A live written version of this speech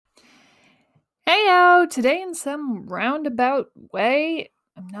Heyo! Today, in some roundabout way,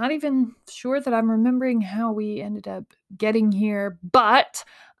 I'm not even sure that I'm remembering how we ended up getting here, but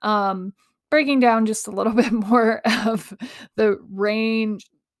breaking down just a little bit more of the range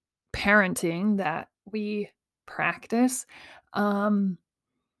parenting that we practice, um,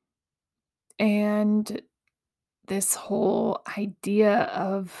 and this whole idea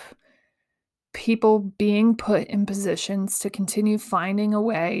of people being put in positions to continue finding a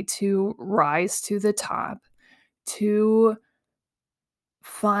way to rise to the top, to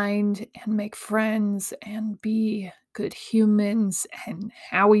find and make friends and be good humans, and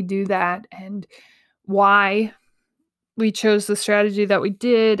how we do that and why we chose the strategy that we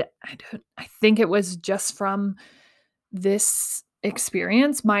did. I think it was just from this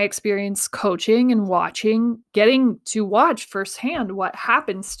experience, my experience coaching and getting to watch firsthand what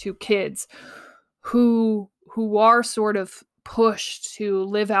happens to kids who are sort of pushed to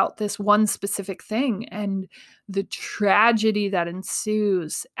live out this one specific thing, and the tragedy that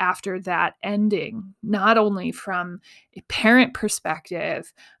ensues after that ending, not only from a parent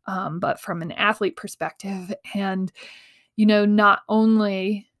perspective, but from an athlete perspective. And not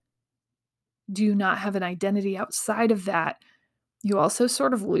only do you not have an identity outside of that, you also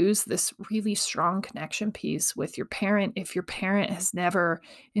sort of lose this really strong connection piece with your parent if your parent has never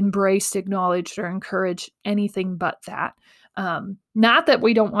embraced, acknowledged, or encouraged anything but that. Not that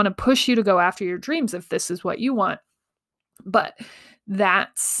we don't want to push you to go after your dreams if this is what you want, but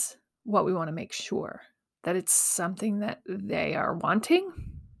that's what we want to make sure, that it's something that they are wanting,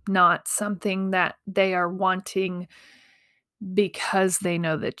 not something that they are wanting because they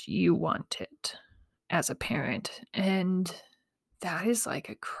know that you want it as a parent. And that is like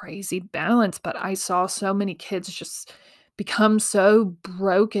a crazy balance, but I saw so many kids just become so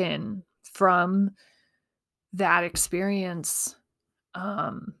broken from that experience,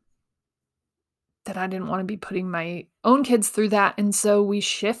 um, that I didn't wanna be putting my own kids through that, and so we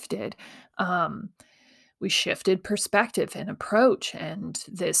shifted. Um, we shifted perspective and approach, and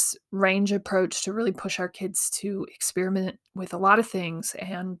this range approach to really push our kids to experiment with a lot of things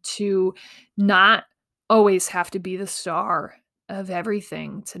and to not always have to be the star of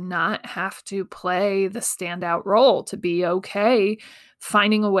everything, to not have to play the standout role, to be okay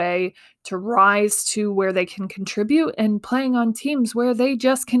finding a way to rise to where they can contribute and playing on teams where they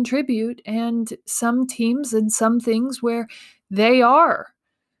just contribute, and some teams and some things where they are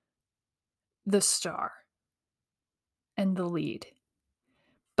the star and the lead.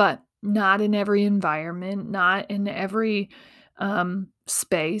 But not in every environment, not in every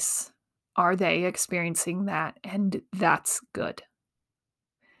space are they experiencing that, and that's good.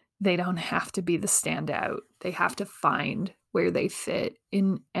 They don't have to be the standout. They have to find where they fit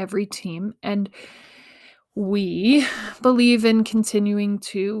in every team, and we believe in continuing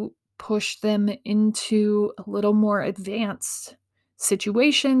to push them into a little more advanced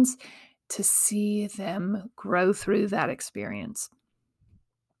situations to see them grow through that experience.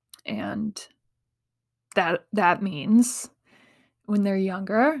 And that means when they're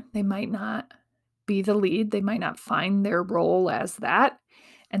younger, they might not be the lead, they might not find their role as that,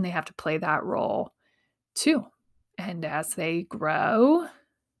 and they have to play that role too. And as they grow,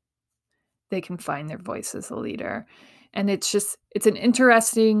 they can find their voice as a leader. And it's an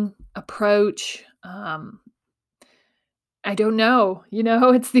interesting approach. I don't know,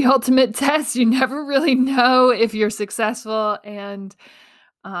 it's the ultimate test. You never really know if you're successful. And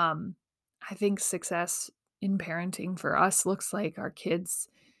I think success in parenting for us looks like our kids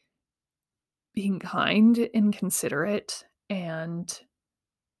being kind and considerate and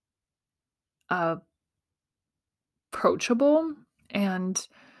approachable and,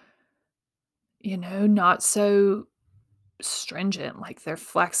 not so stringent. Like, they're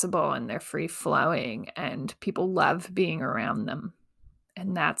flexible and they're free flowing and people love being around them.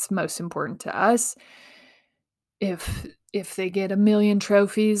 And that's most important to us. If they get a million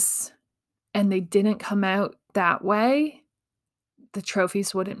trophies and they didn't come out that way, the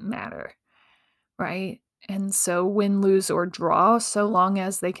trophies wouldn't matter, right? And so win, lose, or draw, so long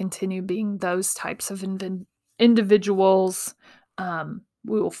as they continue being those types of individuals,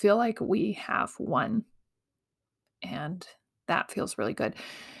 we will feel like we have won. And that feels really good.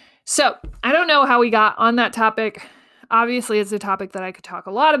 So I don't know how we got on that topic. Obviously, it's a topic that I could talk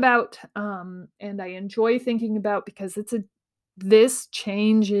a lot about, and I enjoy thinking about, because this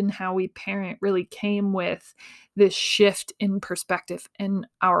change in how we parent really came with this shift in perspective and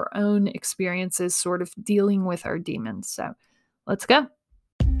our own experiences sort of dealing with our demons. So let's go.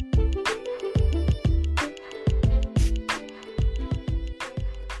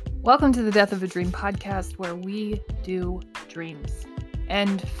 Welcome to the Death of a Dream podcast, where we do dreams.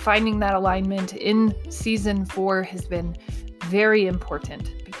 And finding that alignment in season 4 has been very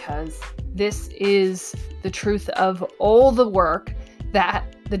important, because this is the truth of all the work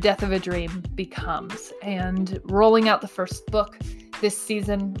that The Death of a Dream becomes. And rolling out the first book this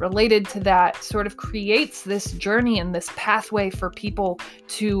season related to that sort of creates this journey and this pathway for people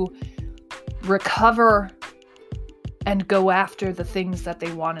to recover and go after the things that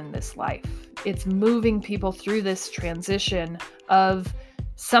they want in this life. It's moving people through this transition of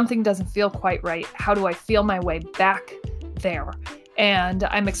something doesn't feel quite right. How do I feel my way back there? And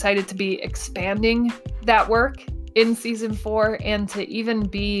I'm excited to be expanding that work in season 4 and to even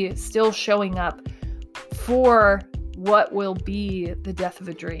be still showing up for what will be the death of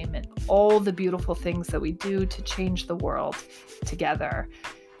a dream and all the beautiful things that we do to change the world together.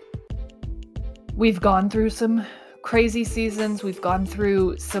 We've gone through some crazy seasons. We've gone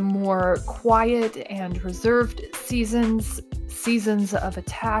through some more quiet and reserved seasons of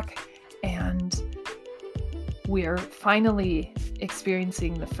attack, and we're finally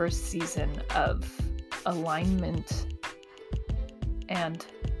experiencing the first season of alignment and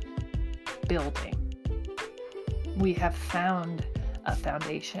building. We have found a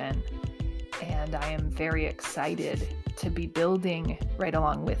foundation, and I am very excited to be building right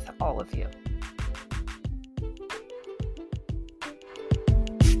along with all of you.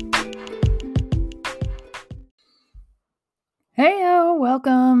 Heyo,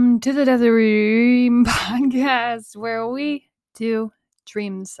 welcome to the Death of a Dream podcast, where we do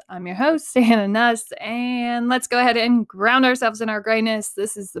dreams. I'm your host, Hannah Nuss, and let's go ahead and ground ourselves in our greatness.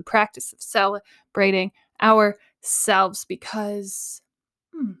 This is the practice of celebrating ourselves, because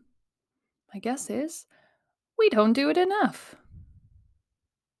my guess is we don't do it enough.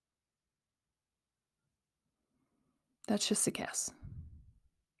 That's just a guess.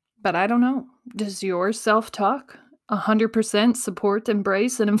 But I don't know. Does your self-talk 100% support,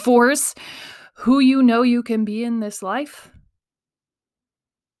 embrace, and enforce who you know you can be in this life?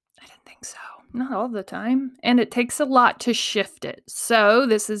 I didn't think so. Not all the time. And it takes a lot to shift it. So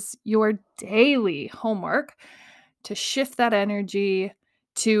this is your daily homework to shift that energy,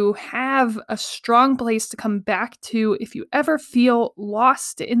 to have a strong place to come back to. If you ever feel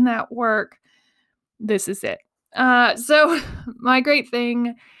lost in that work, this is it. So my great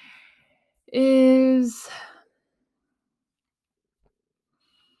thing is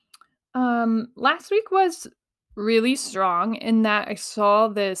last week was really strong in that I saw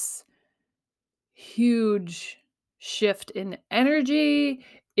this huge shift in energy,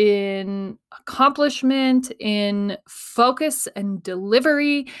 in accomplishment, in focus and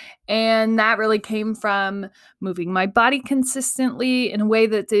delivery. And that really came from moving my body consistently in a way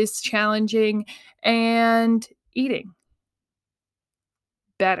that is challenging and eating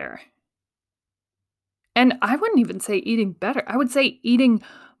better. And I wouldn't even say eating better. I would say eating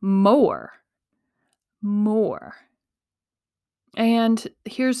more. And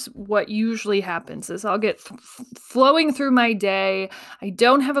here's what usually happens is I'll get flowing through my day. I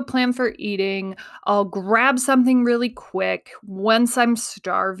don't have a plan for eating. I'll grab something really quick once I'm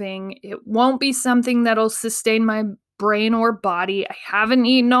starving. It won't be something that'll sustain my brain or body. I haven't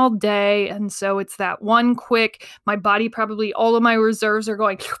eaten all day, and so it's that one quick, my body probably, all of my reserves are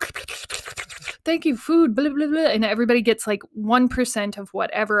going, thank you, food, blah, blah, blah, and everybody gets like 1% of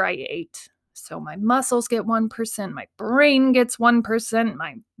whatever I ate. So my muscles get 1%, my brain gets 1%,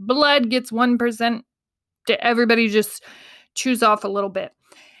 my blood gets 1%. Everybody just chews off a little bit.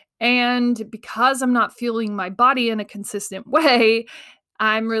 And because I'm not fueling my body in a consistent way,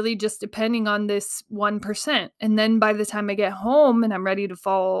 I'm really just depending on this 1%. And then by the time I get home and I'm ready to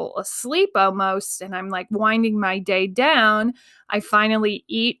fall asleep almost, and I'm like winding my day down, I finally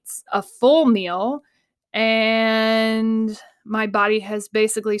eat a full meal, and my body has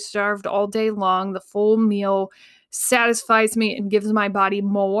basically starved all day long. The full meal satisfies me and gives my body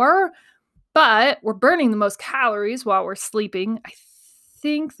more, but we're burning the most calories while we're sleeping. I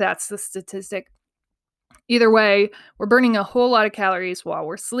think that's the statistic. Either way, we're burning a whole lot of calories while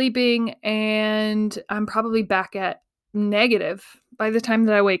we're sleeping, and I'm probably back at negative by the time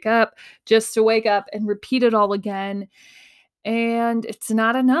that I wake up, just to wake up and repeat it all again. And it's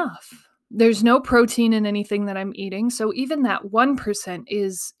not enough. There's no protein in anything that I'm eating. So even that 1%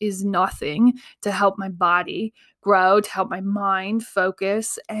 is nothing to help my body grow, to help my mind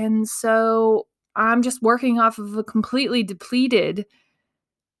focus. And so I'm just working off of a completely depleted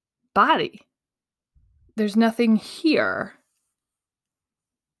body. There's nothing here.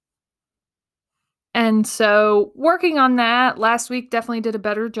 And so working on that, last week definitely did a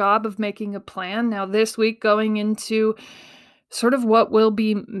better job of making a plan. Now this week going into sort of what will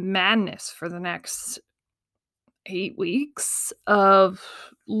be madness for the next 8 weeks of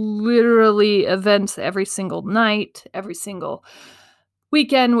literally events every single night, every single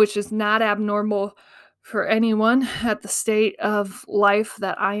weekend, which is not abnormal for anyone at the state of life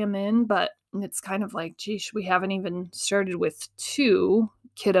that I am in, but it's kind of like, geez, we haven't even started with 2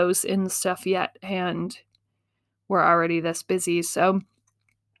 kiddos in stuff yet, and we're already this busy. So,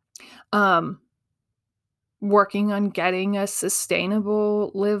 um, working on getting a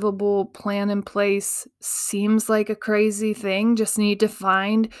sustainable, livable plan in place seems like a crazy thing. Just need to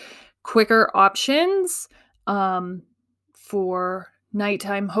find quicker options for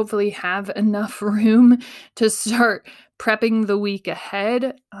nighttime. Hopefully, have enough room to start prepping the week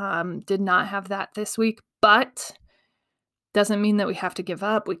ahead. Did not have that this week, but doesn't mean that we have to give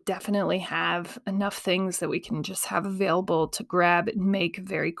up. We definitely have enough things that we can just have available to grab and make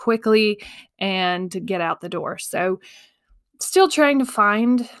very quickly and to get out the door. So, still trying to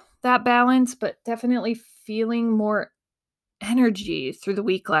find that balance, but definitely feeling more energy through the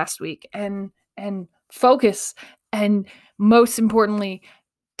week last week and focus, and most importantly,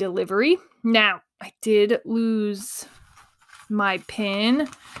 delivery. Now, I did lose my pin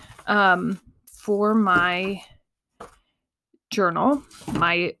for my journal,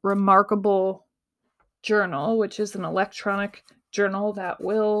 my Remarkable journal, which is an electronic journal that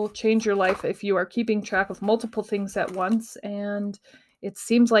will change your life if you are keeping track of multiple things at once. And it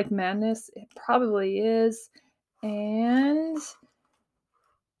seems like madness. It probably is. And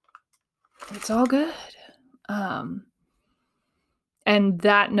it's all good. And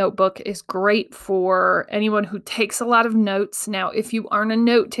that notebook is great for anyone who takes a lot of notes. Now, if you aren't a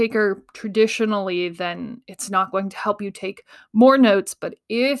note taker traditionally, then it's not going to help you take more notes. But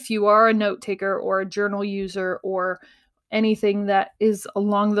if you are a note taker or a journal user or anything that is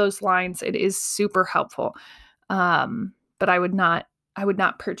along those lines, it is super helpful. But I would not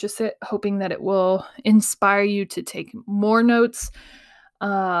purchase it hoping that it will inspire you to take more notes.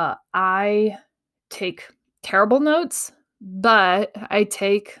 I take terrible notes, but I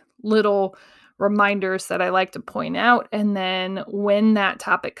take little reminders that I like to point out. And then when that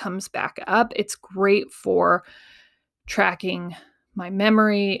topic comes back up, it's great for tracking my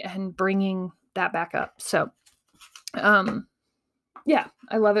memory and bringing that back up. So, yeah,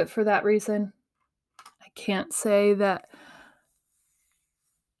 I love it for that reason. I can't say that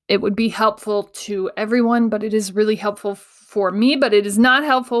it would be helpful to everyone, but it is really helpful for me, but it is not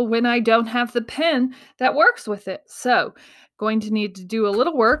helpful when I don't have the pen that works with it. So, going to need to do a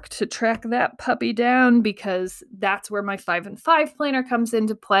little work to track that puppy down, because that's where my 5 and 5 planner comes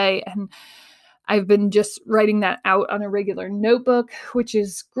into play. And I've been just writing that out on a regular notebook, which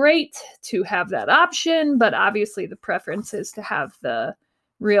is great to have that option, but obviously the preference is to have the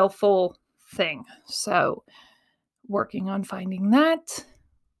real full thing. So, working on finding that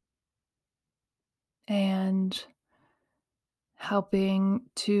and helping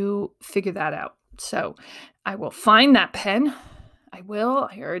to figure that out. So, I will find that pen. I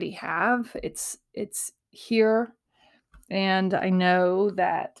already have. It's here, and I know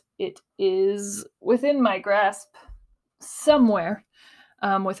that it is within my grasp somewhere,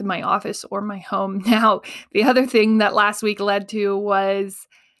 within my office or my home. Now, the other thing that last week led to was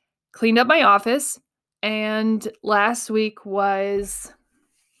cleaned up my office, and last week was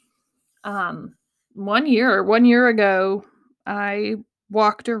 1 year ago, I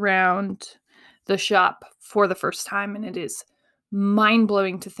walked around the shop for the first time, and it is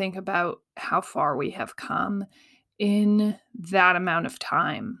mind-blowing to think about how far we have come in that amount of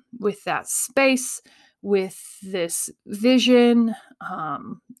time with that space, with this vision,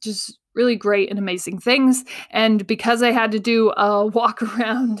 just really great and amazing things. And because I had to do a walk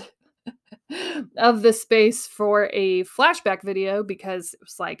around of the space for a flashback video, because it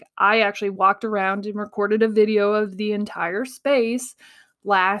was like I actually walked around and recorded a video of the entire space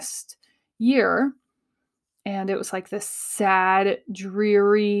last year, and it was like this sad,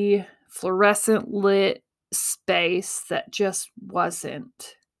 dreary, fluorescent lit space that just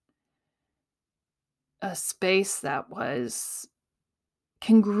wasn't a space that was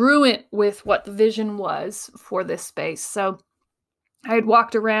congruent with what the vision was for this space. So I had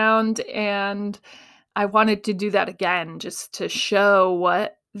walked around, and I wanted to do that again, just to show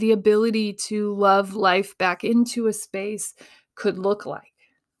what the ability to love life back into a space could look like.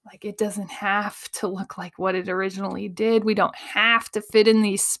 Like, it doesn't have to look like what it originally did. We don't have to fit in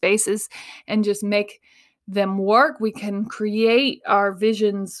these spaces and just make them work. We can create our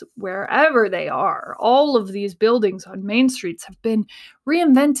visions wherever they are. All of these buildings on main streets have been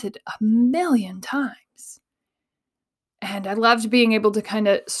reinvented a million times. And I loved being able to kind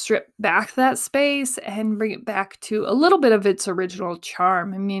of strip back that space and bring it back to a little bit of its original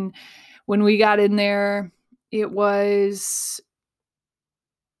charm. I mean, when we got in there, it was,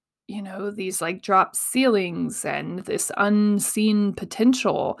 these like drop ceilings and this unseen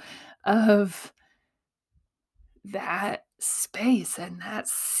potential of that space and that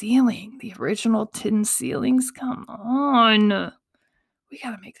ceiling, the original tin ceilings. Come on. We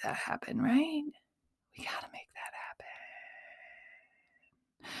got to make that happen, right? We got to make that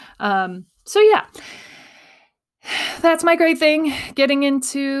happen. So yeah, that's my great thing. Getting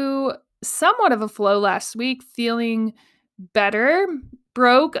into somewhat of a flow last week, feeling better.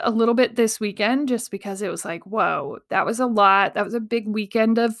 Broke a little bit this weekend just because it was like, whoa, that was a lot. That was a big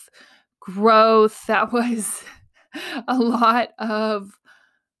weekend of growth. That was a lot of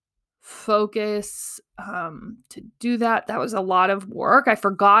focus to do that. That was a lot of work. I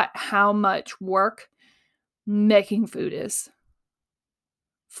forgot how much work making food is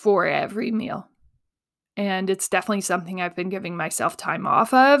for every meal. And it's definitely something I've been giving myself time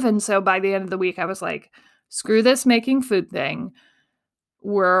off of. And so by the end of the week, I was like, screw this making food thing.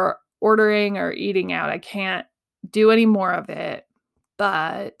 We're ordering or eating out. I can't do any more of it,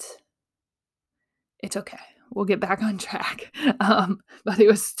 but it's okay. We'll get back on track. But it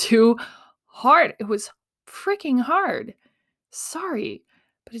was too hard. It was freaking hard. Sorry,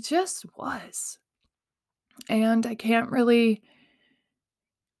 but it just was. And I can't really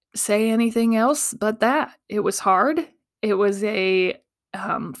say anything else but that. It was hard. It was a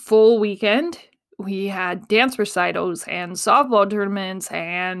full weekend. We had dance recitals and softball tournaments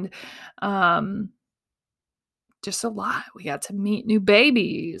and just a lot. We got to meet new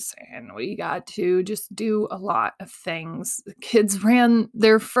babies and we got to just do a lot of things. The kids ran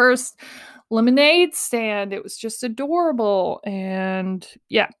their first lemonade stand. It was just adorable. And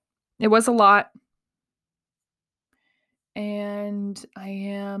yeah, it was a lot. And I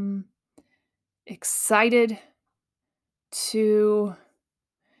am excited to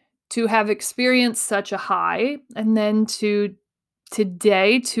have experienced such a high, and then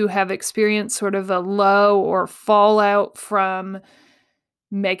today to have experienced sort of a low or fallout from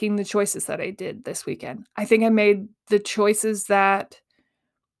making the choices that I did this weekend. I think I made the choices that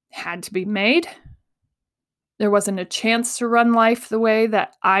had to be made. There wasn't a chance to run life the way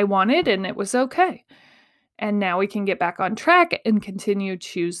that I wanted, and it was okay. And now we can get back on track and continue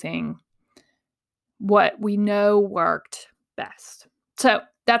choosing what we know worked best. So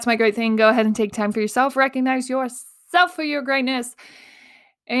that's my great thing. Go ahead and take time for yourself. Recognize yourself for your greatness.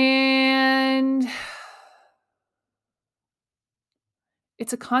 And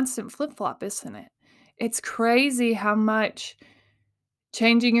it's a constant flip-flop, isn't it? It's crazy how much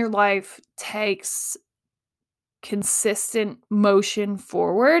changing your life takes consistent motion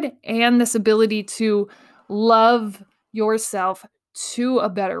forward and this ability to love yourself to a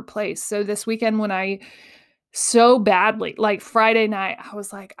better place. So this weekend when I so badly, like Friday night, I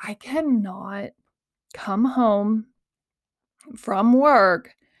was like, I cannot come home from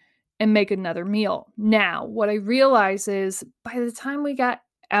work and make another meal. Now, what I realize is by the time we got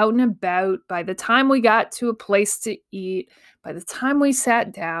out and about, by the time we got to a place to eat, by the time we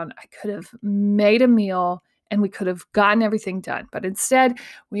sat down, I could have made a meal and we could have gotten everything done. But instead,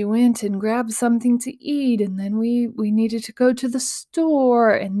 we went and grabbed something to eat, and then we needed to go to the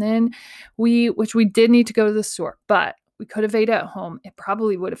store, and then which we did need to go to the store, but we could have ate at home. It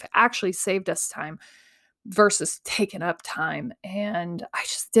probably would have actually saved us time versus taking up time. And I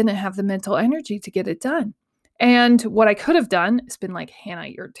just didn't have the mental energy to get it done. And what I could have done is been like, Hannah,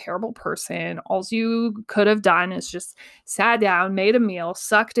 you're a terrible person. All you could have done is just sat down, made a meal,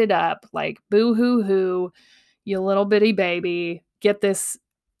 sucked it up, like boo hoo hoo, you little bitty baby, get this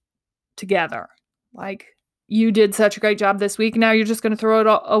together. Like, you did such a great job this week. Now you're just going to throw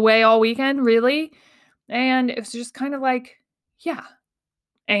it away all weekend? Really? And it was just kind of like, yeah.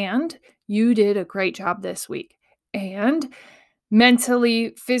 And you did a great job this week. And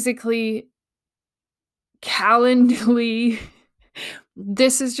mentally, physically, calendly,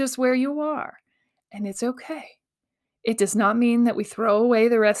 this is just where you are. And it's okay. It does not mean that we throw away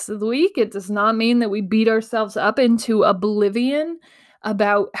the rest of the week. It does not mean that we beat ourselves up into oblivion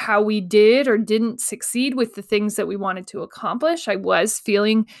about how we did or didn't succeed with the things that we wanted to accomplish. I was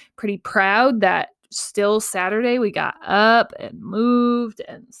feeling pretty proud that still Saturday we got up and moved,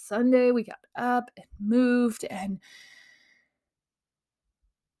 and Sunday we got up and moved, and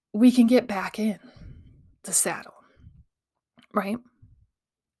we can get back in the saddle, right?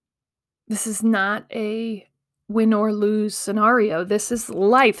 This is not a win or lose scenario. This is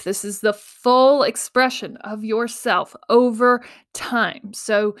life. This is the full expression of yourself over time.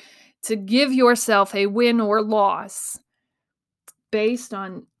 So to give yourself a win or loss based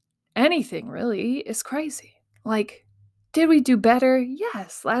on anything really is crazy. Like, Did we do better?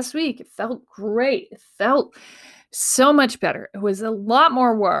 Yes. Last week, it felt great. It felt so much better. It was a lot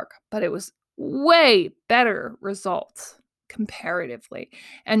more work, but it was way better results comparatively.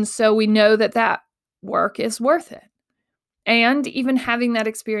 And so we know that that work is worth it. And even having that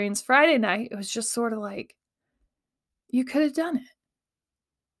experience Friday night, it was just sort of like, you could have done it.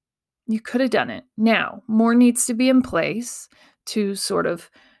 You could have done it. Now, more needs to be in place to sort of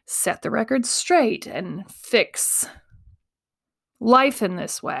set the record straight and fix life in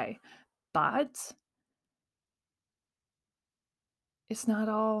this way. But it's not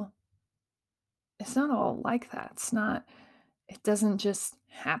all like that. It doesn't just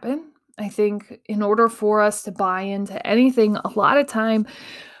happen. I think in order for us to buy into anything, a lot of time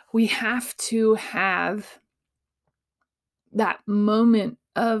we have to have that moment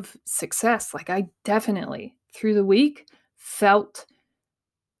of success. Like I definitely through the week felt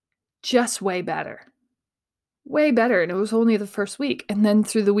just way better. Way better. And it was only the first week. And then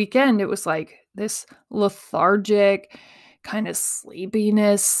through the weekend, it was like this lethargic kind of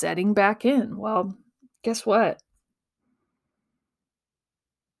sleepiness setting back in. Well, guess what?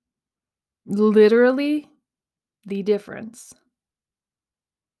 Literally the difference.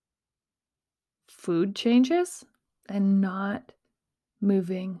 Food changes and not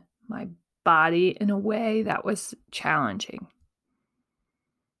moving my body in a way that was challenging.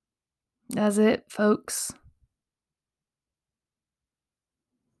 That's it, folks.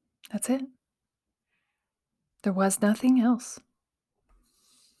 That's it. There was nothing else.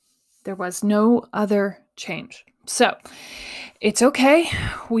 There was no other change. So it's okay.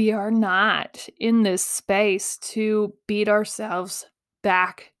 We are not in this space to beat ourselves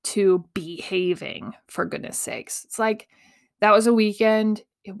back to behaving, for goodness sakes. It's like that was a weekend.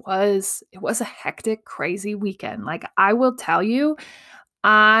 It was a hectic, crazy weekend. Like I will tell you,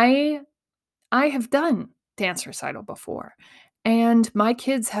 I have done dance recital before, and my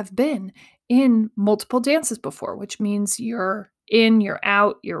kids have been in multiple dances before, which means you're in, you're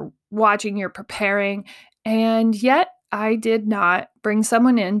out, you're watching, you're preparing. And yet I did not bring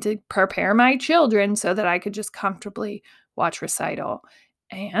someone in to prepare my children so that I could just comfortably watch recital.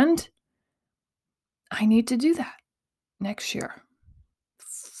 And I need to do that next year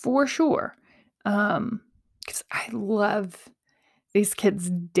for sure. Because I love these kids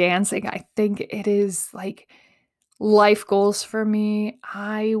dancing. I think it is like life goals for me.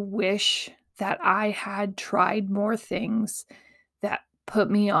 I wish that I had tried more things that put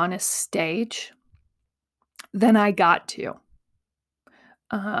me on a stage than I got to.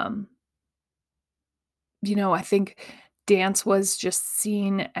 Um, I think dance was just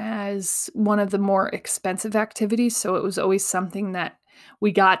seen as one of the more expensive activities. So it was always something that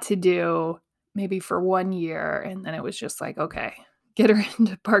we got to do maybe for 1 year. And then it was just like, okay, get her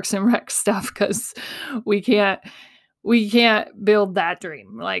into Parks and Rec stuff because we can't build that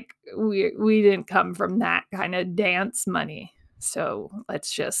dream. Like we didn't come from that kind of dance money. So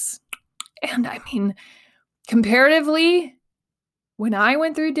let's just, and I mean, comparatively, when I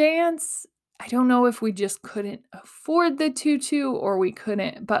went through dance, I don't know if we just couldn't afford the tutu or we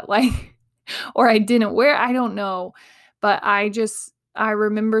couldn't, but like, or I didn't wear, I don't know. But I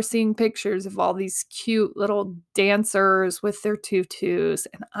remember seeing pictures of all these cute little dancers with their tutus,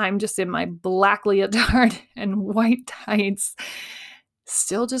 and I'm just in my black leotard and white tights,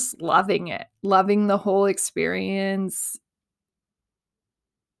 still just loving it, loving the whole experience,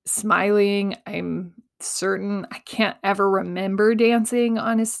 smiling. I'm certain I can't ever remember dancing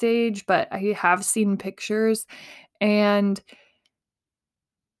on a stage, but I have seen pictures, and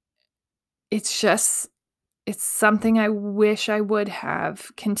it's something I wish I would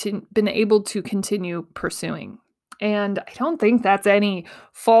have been able to continue pursuing. And I don't think that's any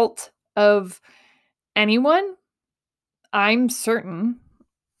fault of anyone. I'm certain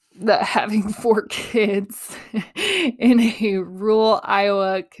that having 4 kids in a rural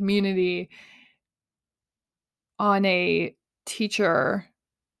Iowa community on a teacher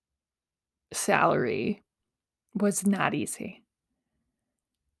salary was not easy.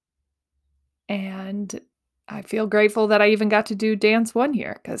 And I feel grateful that I even got to do dance 1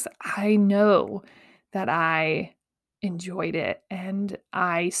 year because I know that I enjoyed it. And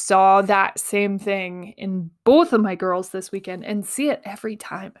I saw that same thing in both of my girls this weekend and see it every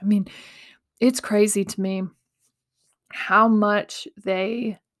time. I mean, it's crazy to me how much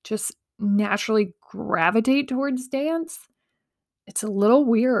they just naturally gravitate towards dance. It's a little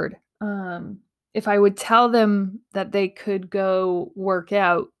weird. If I would tell them that they could go work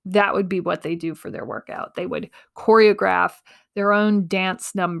out, that would be what they do for their workout. They would choreograph their own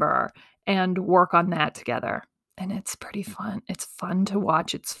dance number and work on that together. And it's pretty fun. It's fun to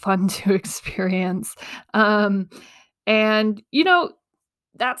watch. It's fun to experience. And,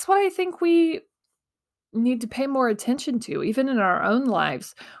 that's what I think we need to pay more attention to, even in our own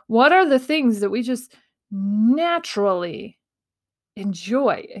lives. What are the things that we just naturally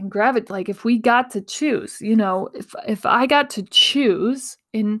enjoy and gravitate? Like, if we got to choose, if I got to choose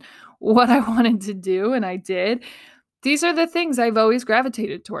in what I wanted to do and I did, these are the things I've always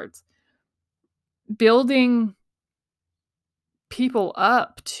gravitated towards. Building people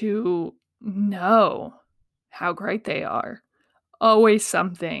up to know how great they are. Always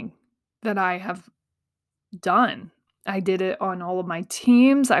something that I have done. I did it on all of my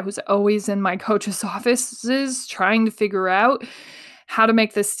teams. I was always in my coaches' offices trying to figure out how to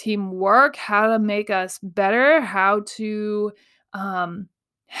make this team work, how to make us better, how to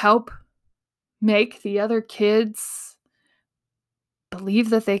help make the other kids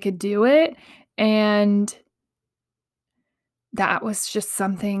believe that they could do it. And that was just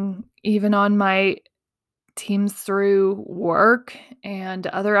something, even on my teams through work and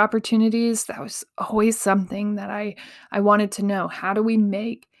other opportunities, that was always something that I wanted to know. How do we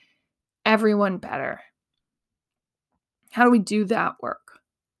make everyone better? How do we do that work?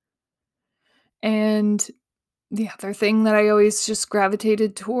 And the other thing that I always just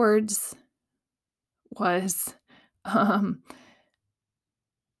gravitated towards was um,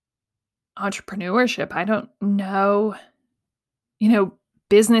 entrepreneurship. I don't know,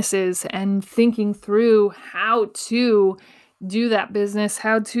 businesses and thinking through how to do that business,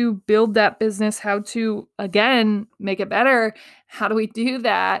 how to build that business, how to, again, make it better. How do we do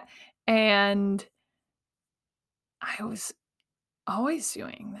that? And I was always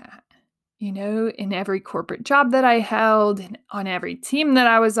doing that, in every corporate job that I held and on every team that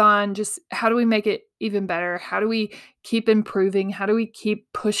I was on. Just how do we make it even better? How do we keep improving? How do we keep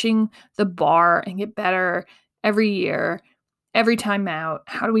pushing the bar and get better every year, every time out?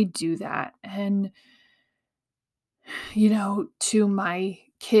 How do we do that? And, to my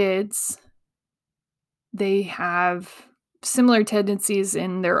kids, they have similar tendencies,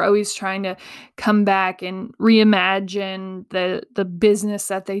 and they're always trying to come back and reimagine the business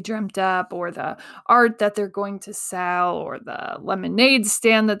that they dreamt up, or the art that they're going to sell, or the lemonade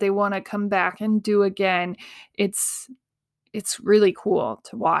stand that they want to come back and do again. It's really cool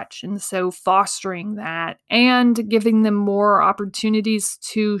to watch. And so fostering that and giving them more opportunities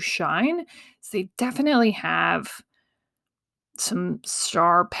to shine. So they definitely have some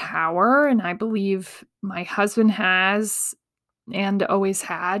star power, and I believe my husband has and always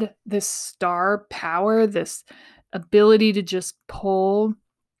had this star power, this ability to just pull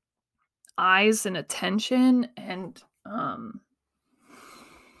eyes and attention. And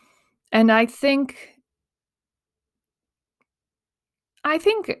I think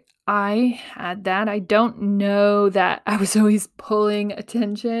I had that. I don't know that I was always pulling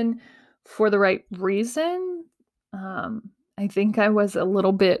attention for the right reason. I think I was a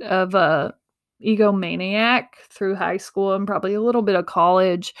little bit of a egomaniac through high school and probably a little bit of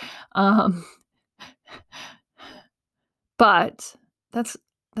college. Um, but that's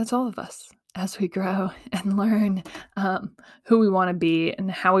all of us as we grow and learn who we want to be and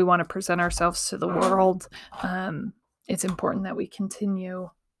how we want to present ourselves to the world. It's important that we continue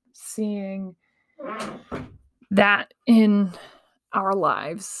seeing that in our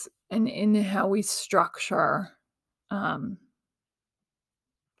lives and in how we structure um,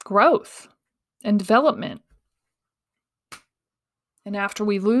 growth and development. And after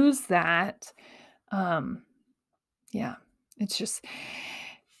we lose that, yeah,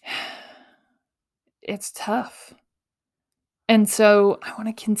 it's tough. And so I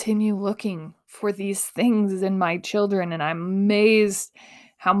want to continue looking for these things in my children, and I'm amazed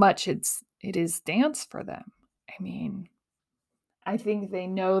how much it is dance for them. I mean, I think they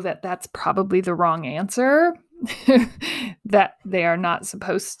know that that's probably the wrong answer, that they are not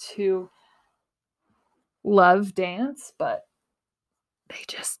supposed to love dance, but they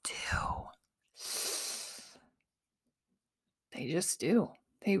just do. They just do.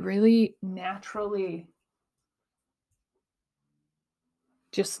 They really naturally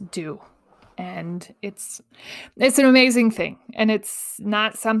just do. And it's an amazing thing. And it's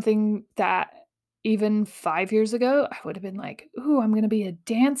not something that even 5 years ago I would have been like, "Ooh, I'm gonna be a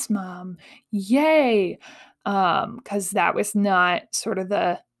dance mom. Yay." 'Cause that was not sort of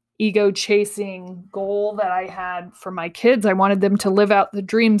the ego chasing goal that I had for my kids. I wanted them to live out the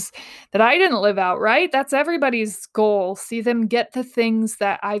dreams that I didn't live out, right? That's everybody's goal. See them get the things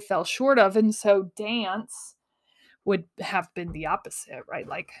that I fell short of. And so dance would have been the opposite, right?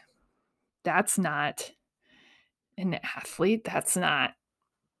 Like, that's not an athlete. That's not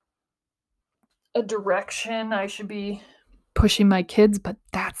a direction I should be pushing my kids. But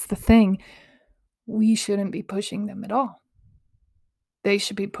that's the thing. we shouldn't be pushing them at all. They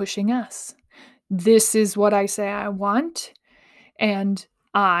should be pushing us. This is what I say I want. And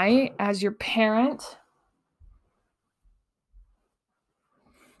I, as your parent,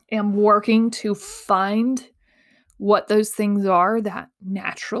 am working to find what those things are that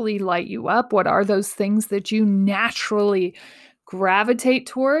naturally light you up. What are those things that you naturally gravitate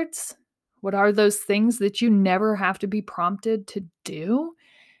towards? What are those things that you never have to be prompted to do?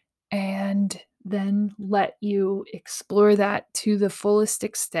 And then let you explore that to the fullest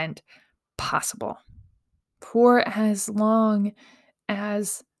extent possible for as long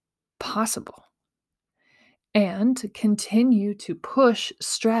as possible. And to continue to push,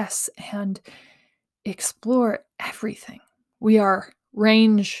 stress, and explore everything. We are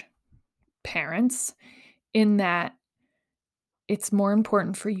range parents in that it's more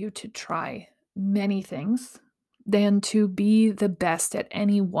important for you to try many things than to be the best at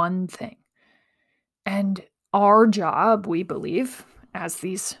any one thing. And our job, we believe, as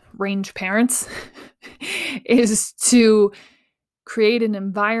these range parents, is to create an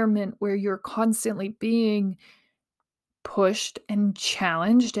environment where you're constantly being pushed and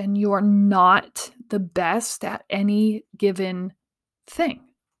challenged and you're not the best at any given thing.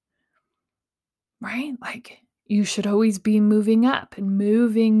 Right? Like you should always be moving up and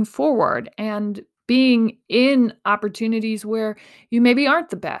moving forward and being in opportunities where you maybe aren't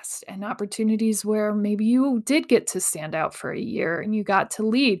the best and opportunities where maybe you did get to stand out for a year and you got to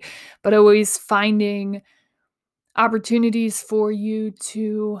lead, but always finding opportunities for you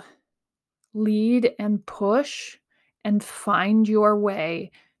to lead and push and find your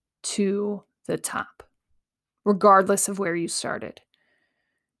way to the top, regardless of where you started.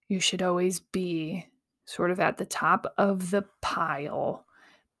 You should always be sort of at the top of the pile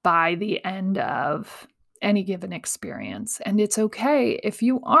by the end of any given experience. And it's okay if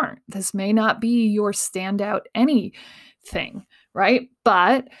you aren't. This may not be your standout anything, right?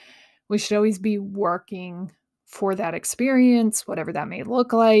 But we should always be working for that experience, whatever that may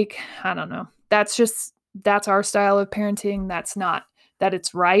look like. I don't know. That's our style of parenting. That's not that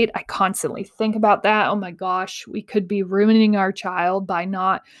it's right. I constantly think about that. Oh my gosh, we could be ruining our child by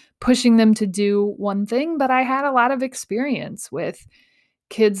not pushing them to do one thing. But I had a lot of experience with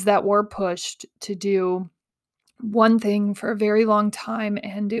kids that were pushed to do one thing for a very long time.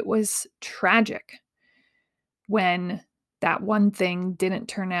 And it was tragic when that one thing didn't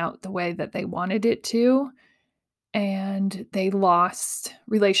turn out the way that they wanted it to. And they lost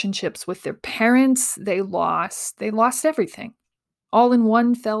relationships with their parents. They lost everything all in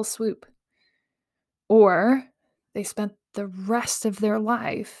one fell swoop. Or they spent the rest of their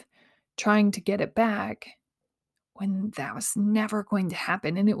life trying to get it back when that was never going to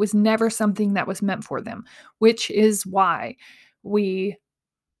happen. And it was never something that was meant for them, which is why we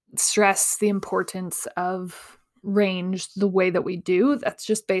stress the importance of range the way that we do. That's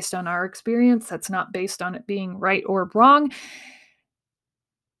just based on our experience. That's not based on it being right or wrong.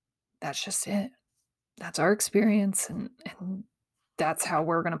 That's just it. That's our experience. And that's how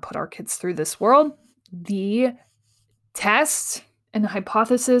we're going to put our kids through this world. The test and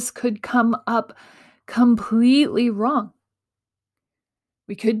hypothesis could come up completely wrong.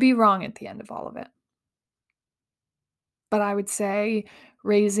 We could be wrong at the end of all of it. But I would say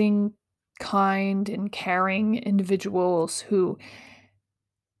raising kind and caring individuals who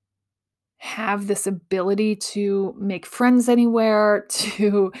have this ability to make friends anywhere,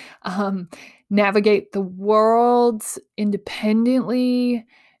 to navigate the world independently,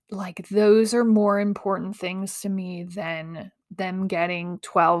 like those are more important things to me than them getting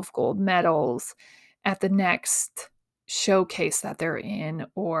 12 gold medals at the next showcase that they're in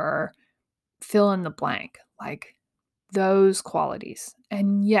or fill in the blank. Like those qualities.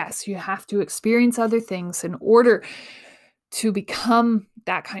 And yes, you have to experience other things in order to become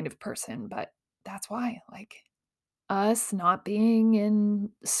that kind of person. But that's why, like, us not being in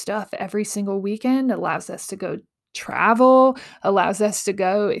stuff every single weekend allows us to go travel, allows us to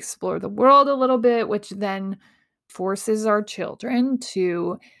go explore the world a little bit, which then forces our children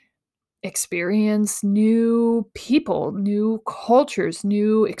to experience new people, new cultures,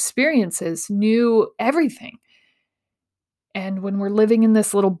 new experiences, new everything. And when we're living in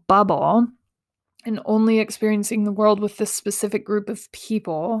this little bubble and only experiencing the world with this specific group of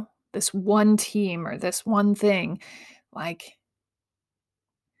people, this one team or this one thing, like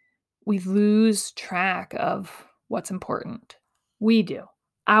we lose track of what's important. We do.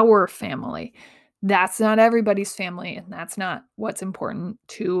 Our family. That's not everybody's family, and that's not what's important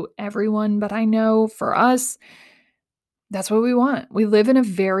to everyone. But I know for us, that's what we want. We live in a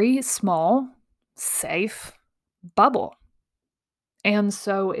very small, safe bubble. And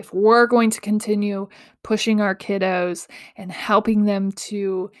so if we're going to continue pushing our kiddos and helping them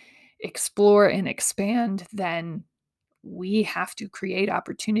to explore and expand, then we have to create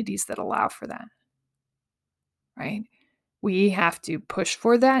opportunities that allow for that, right? We have to push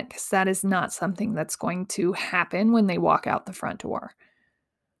for that because that is not something that's going to happen when they walk out the front door.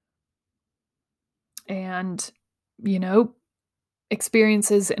 And, you know,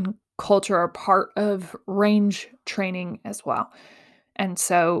 experiences and culture are part of range training as well. And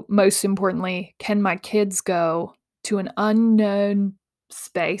so, most importantly, can my kids go to an unknown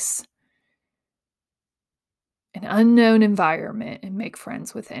space, an unknown environment, and make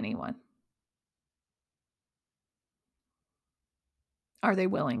friends with anyone? Are they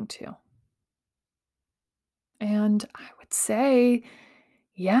willing to? And I would say,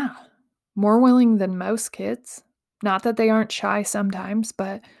 yeah, more willing than most kids. Not that they aren't shy sometimes,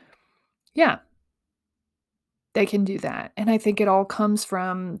 but yeah, they can do that. And I think it all comes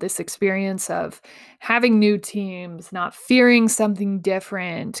from this experience of having new teams, not fearing something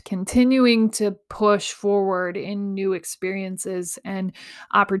different, continuing to push forward in new experiences and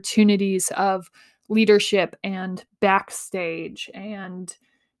opportunities of leadership and backstage and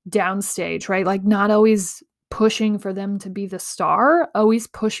downstage, right? Like, not always pushing for them to be the star, always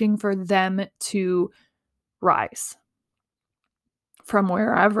pushing for them to rise from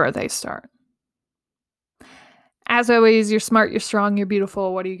wherever they start. As always, you're smart, you're strong, you're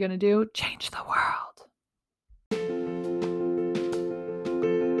beautiful. What are you going to do? Change the world.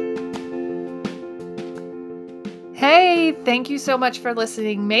 Hey, thank you so much for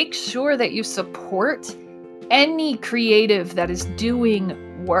listening. Make sure that you support any creative that is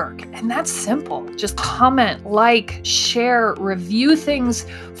doing work. And that's simple. Just comment, like, share, review things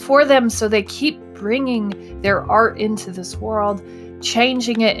for them so they keep bringing their art into this world,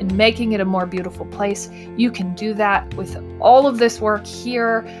 changing it and making it a more beautiful place. You can do that with all of this work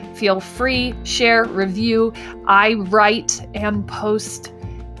here. Feel free, share, review. I write and post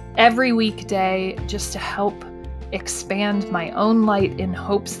every weekday just to help expand my own light in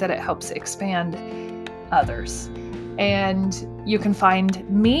hopes that it helps expand others. And you can find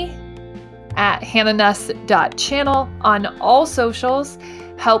me at hannahnuss.channel on all socials.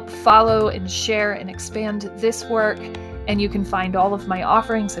 Help follow and share and expand this work. And you can find all of my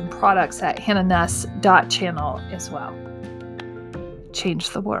offerings and products at hannahnuss.channel as well. Change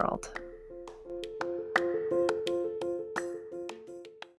the world.